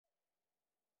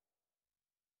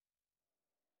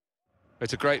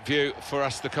It's a great view for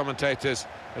us, the commentators,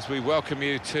 as we welcome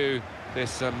you to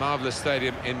this marvellous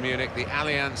stadium in Munich, the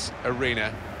Allianz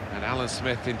Arena. And Alan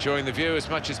Smith enjoying the view as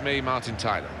much as me, Martin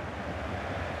Tyler.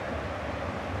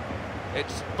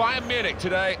 It's Bayern Munich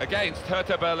today against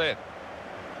Hertha Berlin.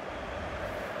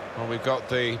 Well, we've got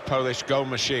the Polish goal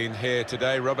machine here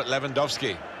today, Robert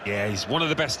Lewandowski. Yeah, he's one of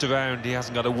the best around. He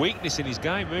hasn't got a weakness in his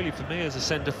game, really, for me, as a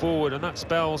centre-forward, and that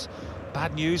spells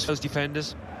bad news for those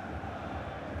defenders.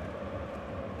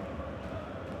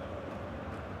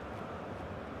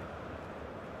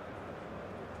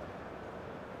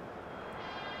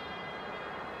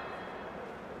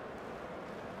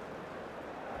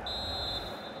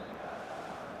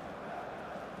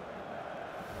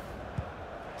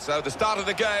 So the start of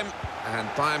the game, and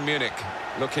Bayern Munich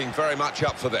looking very much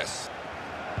up for this.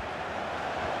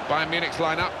 Bayern Munich's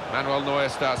lineup: Manuel Neuer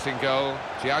starts in goal.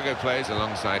 Thiago plays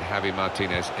alongside Javi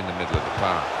Martinez in the middle of the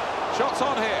park. Shots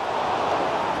on here.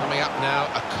 Coming up now,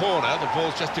 a corner. The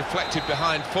ball's just deflected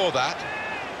behind for that.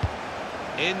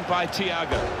 In by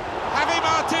Thiago. Javi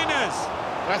Martinez!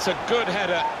 That's a good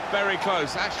header, very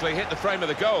close. Actually hit the frame of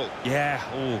the goal. Yeah,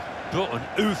 brought an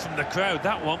ooh from the crowd,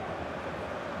 that one.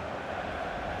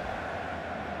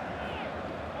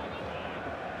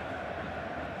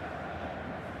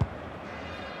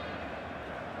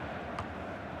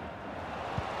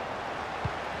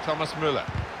 Thomas Müller.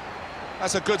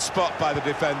 That's a good spot by the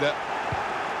defender.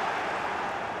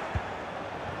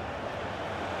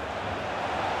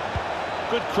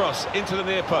 Good cross into the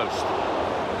near post.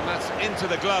 And that's into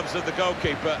the gloves of the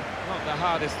goalkeeper. Not the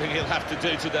hardest thing he'll have to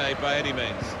do today by any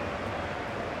means.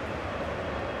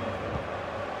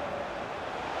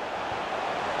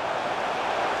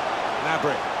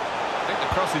 Gnabry. I think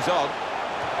the cross is on.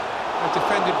 They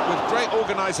defended with great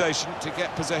organisation to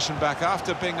get possession back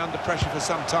after being under pressure for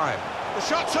some time. The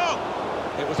shot's on!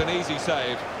 It was an easy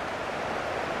save.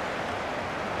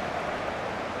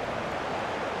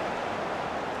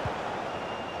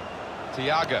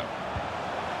 Thiago.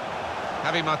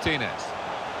 Javi Martinez.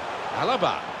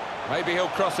 Alaba. Maybe he'll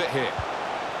cross it here.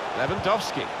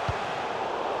 Lewandowski.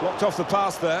 Blocked off the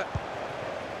pass there.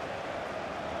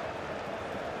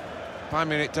 Bayern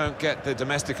Munich don't get the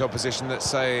domestic opposition that,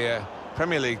 say,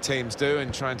 Premier League teams do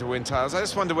in trying to win titles. I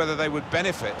just wonder whether they would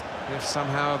benefit if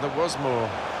somehow there was more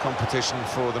competition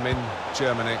for them in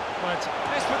Germany. Right.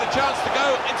 This with a chance to go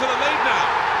into the lead now.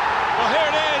 Well, here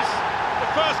it is,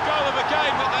 the first goal of a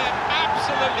game that they have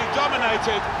absolutely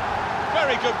dominated.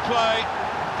 Very good play.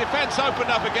 Defence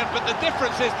opened up again, but the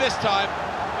difference is this time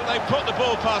that they put the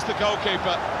ball past the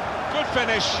goalkeeper. Good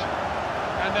finish.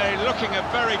 And they're looking a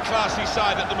very classy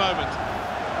side at the moment.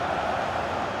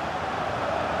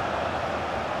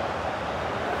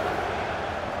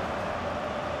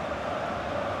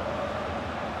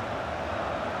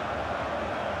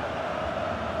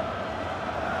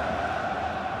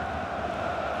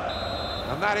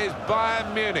 And that is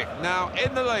Bayern Munich now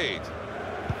in the lead.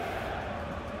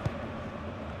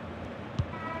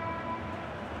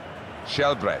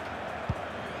 Shelbred.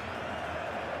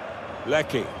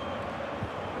 Lecky.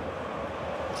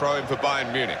 Throw in for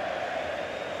Bayern Munich.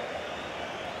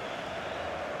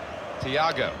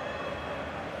 Thiago.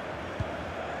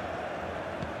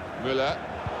 Müller.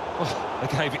 Oh,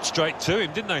 they gave it straight to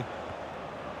him, didn't they?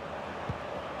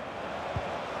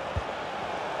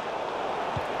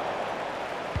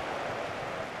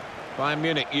 Bayern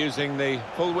Munich using the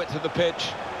full width of the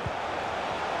pitch.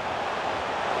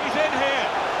 He's in here.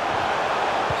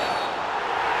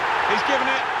 He's given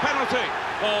it penalty.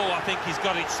 Oh, I think he's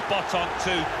got it spot on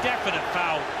too. Definite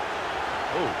foul.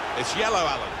 Oh, it's yellow,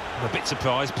 Alan. I'm a bit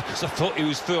surprised because I thought he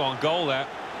was through on goal there.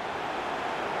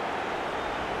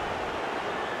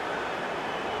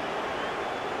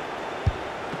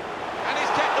 And he's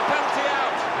kept the penalty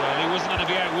out. Well, he wasn't going to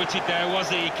be outwitted there, was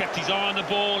he? He kept his eye on the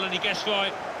ball and he guessed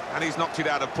right. And he's knocked it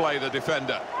out of play, the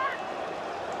defender.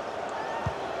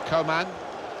 Coman.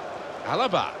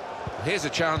 Alaba. Here's a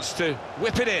chance to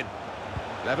whip it in.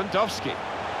 Lewandowski.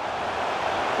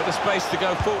 Bit of space to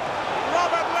go forward.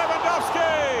 Robert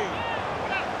Lewandowski!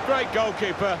 Great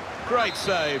goalkeeper, great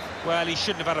save. Well, he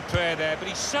shouldn't have had a prayer there, but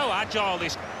he's so agile,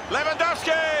 this.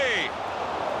 Lewandowski!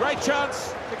 Great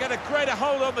chance to get a greater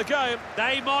hold on the game.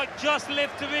 They might just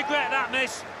live to regret that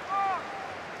miss.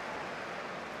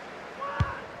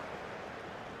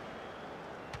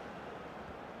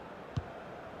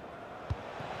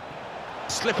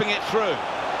 Slipping it through.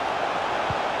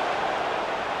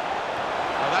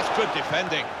 Oh, that's good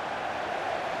defending.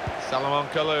 Salomon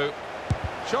Kalou.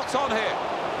 Shots on here.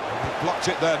 He blocked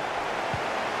it then.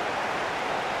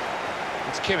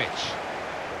 It's Kimmich.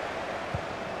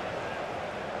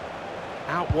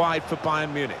 Out wide for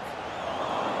Bayern Munich.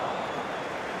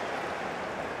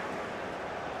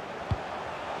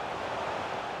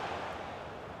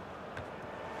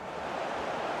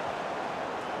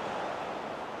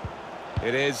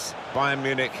 It is Bayern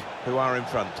Munich who are in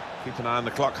front. Keep an eye on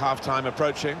the clock, half-time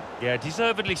approaching. Yeah,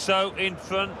 deservedly so, in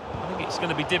front. I think it's going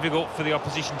to be difficult for the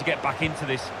opposition to get back into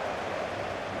this.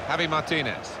 Javi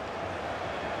Martinez.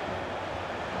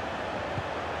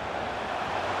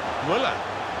 Müller.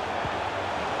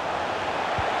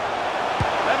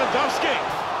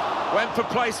 Lewandowski went for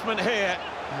placement here,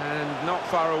 and not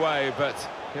far away, but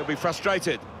he'll be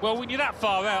frustrated. Well, when you're that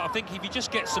far out, I think if you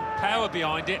just get some power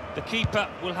behind it, the keeper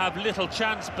will have little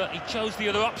chance, but he chose the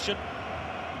other option.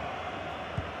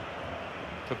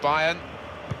 For Bayern,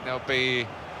 they'll be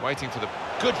waiting for the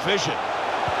good vision.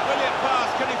 Brilliant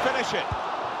pass, can he finish it?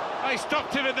 He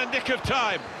stopped him in the nick of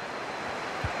time.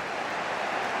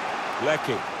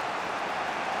 Lecky.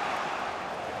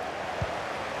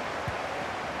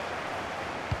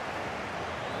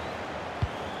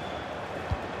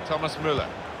 Thomas Müller.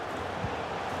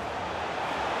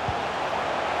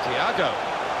 Thiago.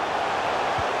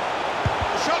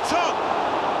 The shot's on!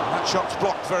 And that shot's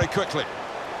blocked very quickly.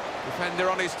 Defender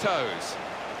on his toes.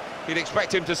 He'd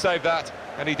expect him to save that,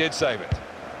 and he did save it.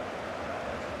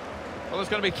 Well, there's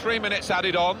going to be 3 minutes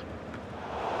added on.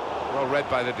 Well read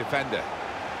by the defender.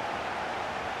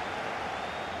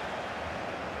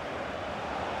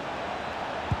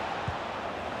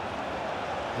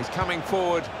 He's coming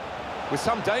forward with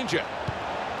some danger.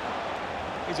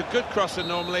 He's a good crosser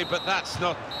normally, but that's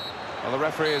not... Well, the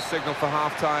referee has signalled for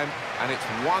half-time, and it's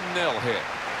 1-0 here.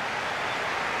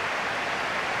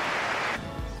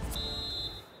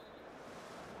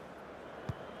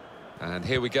 And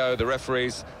here we go, the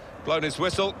referee's blown his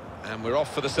whistle, and we're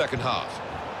off for the second half.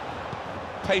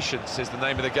 Patience is the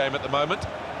name of the game at the moment.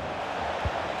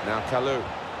 Now Kalou.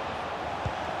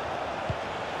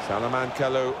 Salaman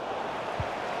Kalou.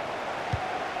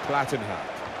 Plattenhardt.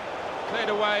 Cleared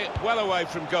away, well away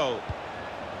from goal.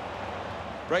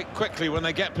 Break quickly when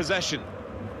they get possession.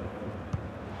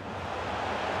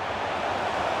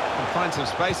 Can find some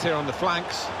space here on the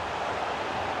flanks.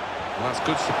 Well, that's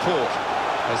good support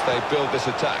as they build this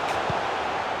attack.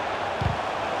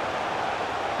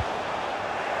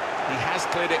 He has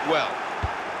cleared it well.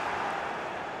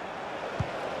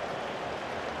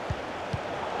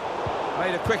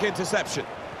 Made a quick interception.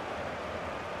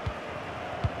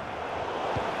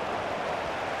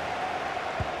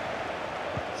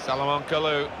 Salomon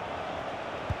Kalou.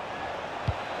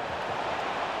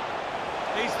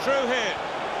 He's through here.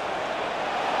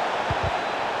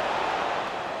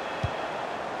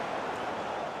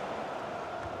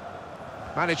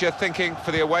 Manager thinking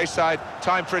for the away side,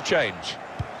 time for a change.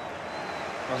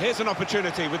 Well, here's an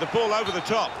opportunity with the ball over the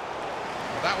top.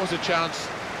 Well, that was a chance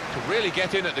to really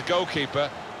get in at the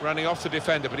goalkeeper, running off the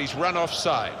defender, but he's run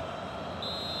offside.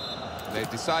 They've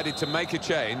decided to make a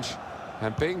change,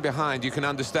 and being behind, you can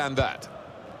understand that.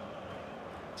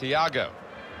 Thiago.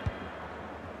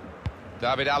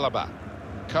 David Alaba.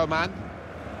 Coman.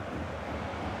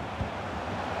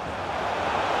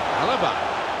 Alaba.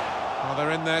 Well,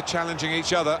 they're in there challenging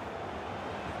each other.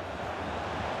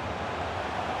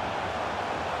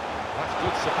 That's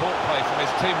good support play from his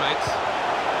teammates.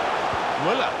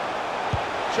 Müller.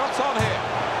 Shots on here.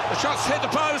 The shot's hit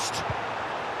the post.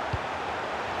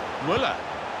 Müller.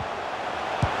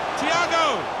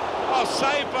 Thiago! Oh,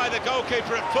 saved by the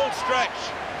goalkeeper at full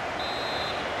stretch.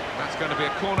 That's going to be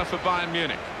a corner for Bayern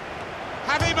Munich.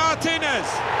 Javi Martinez!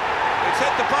 It's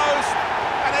hit the post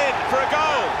and in for a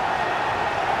goal.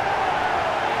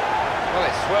 Well,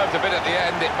 it swerved a bit at the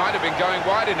end. It might have been going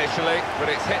wide initially,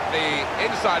 but it's hit the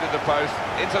inside of the post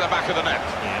into the back of the net.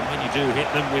 Yeah, and when you do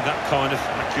hit them with that kind of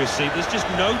accuracy, there's just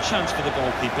no chance for the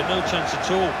goalkeeper, no chance at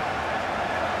all.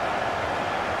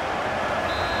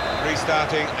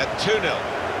 Restarting at 2-0.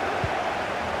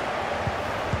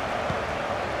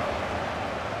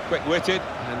 Quick-witted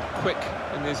and quick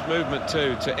in his movement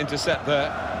too to intercept there.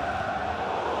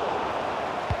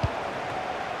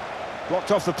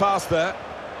 Blocked off the pass there.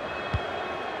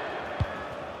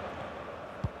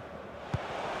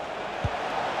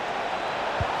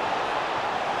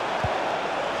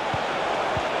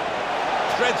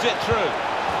 Threads it through.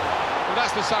 Well,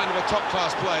 that's the sign of a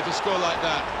top-class player to score like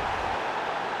that.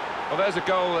 Well, there's a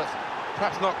goal that's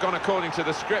perhaps not gone according to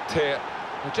the script here.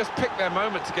 They just picked their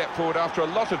moment to get forward after a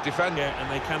lot of defending. Yeah,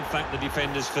 and they can thank the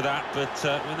defenders for that, but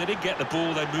when they did get the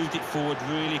ball, they moved it forward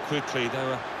really quickly.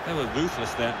 They were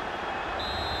ruthless there.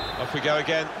 Off we go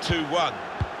again, 2-1.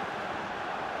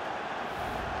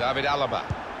 David Alaba.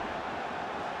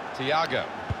 Thiago.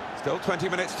 Still 20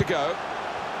 minutes to go.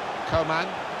 Coman.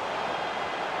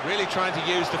 Really trying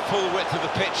to use the full width of the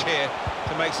pitch here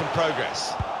to make some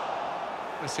progress.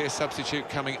 We see a substitute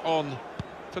coming on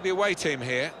for the away team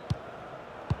here.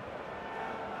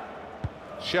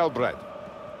 Shelbred.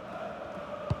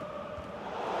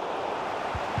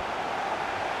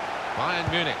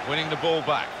 Bayern Munich winning the ball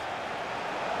back.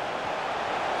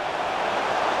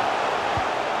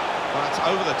 That's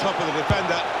over the top of the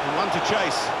defender and one to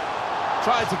chase.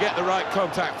 Tried to get the right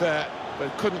contact there,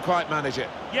 but couldn't quite manage it.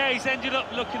 Yeah, he's ended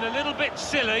up looking a little bit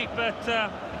silly, but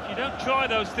if you don't try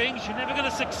those things, you're never going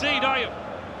to succeed, are you?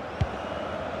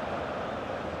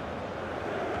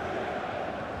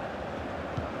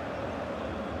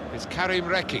 It's Karim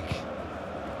Rekik.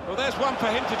 Well, there's one for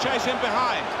him to chase in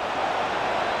behind.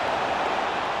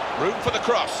 Room for the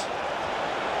cross.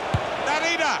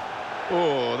 Darida!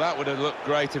 Oh, that would have looked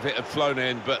great if it had flown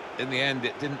in, but in the end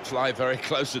it didn't fly very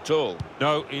close at all.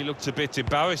 No, he looked a bit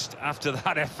embarrassed after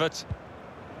that effort.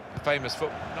 Famous foot,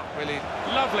 not really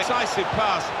lovely. Decisive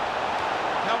pass.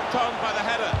 Helped on by the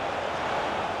header.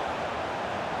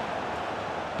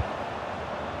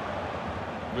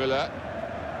 Müller.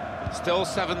 Still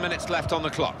 7 minutes left on the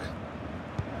clock.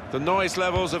 The noise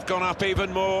levels have gone up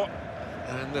even more,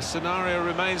 and the scenario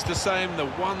remains the same, the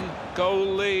one-goal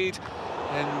lead,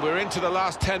 and we're into the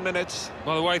last 10 minutes.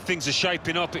 Well, the way things are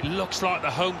shaping up, it looks like the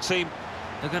home team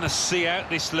are going to see out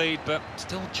this lead, but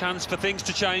still chance for things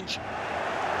to change.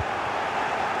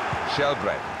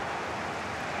 Shelbrett.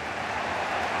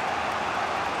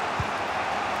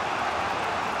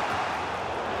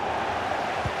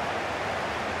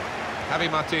 Javi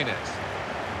Martinez.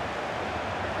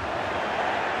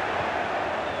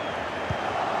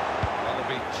 That'll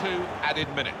be 2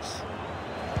 added minutes.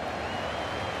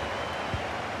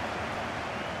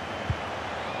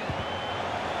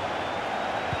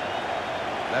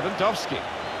 Lewandowski.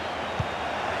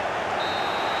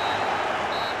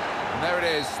 And there it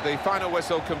is, the final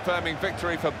whistle confirming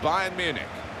victory for Bayern Munich.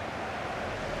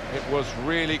 It was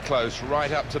really close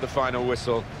right up to the final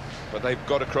whistle, but they've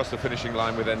got across the finishing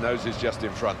line with their noses just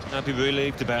in front. I'd be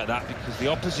relieved about that because the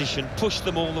opposition pushed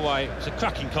them all the way. It was a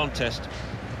cracking contest.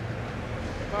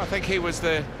 Well, I think he was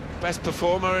the best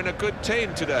performer in a good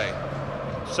team today.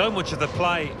 So much of the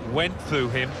play went through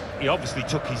him. He obviously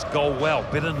took his goal well.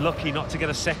 Bit unlucky not to get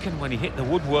a second when he hit the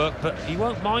woodwork, but he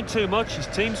won't mind too much. His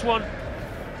team's won.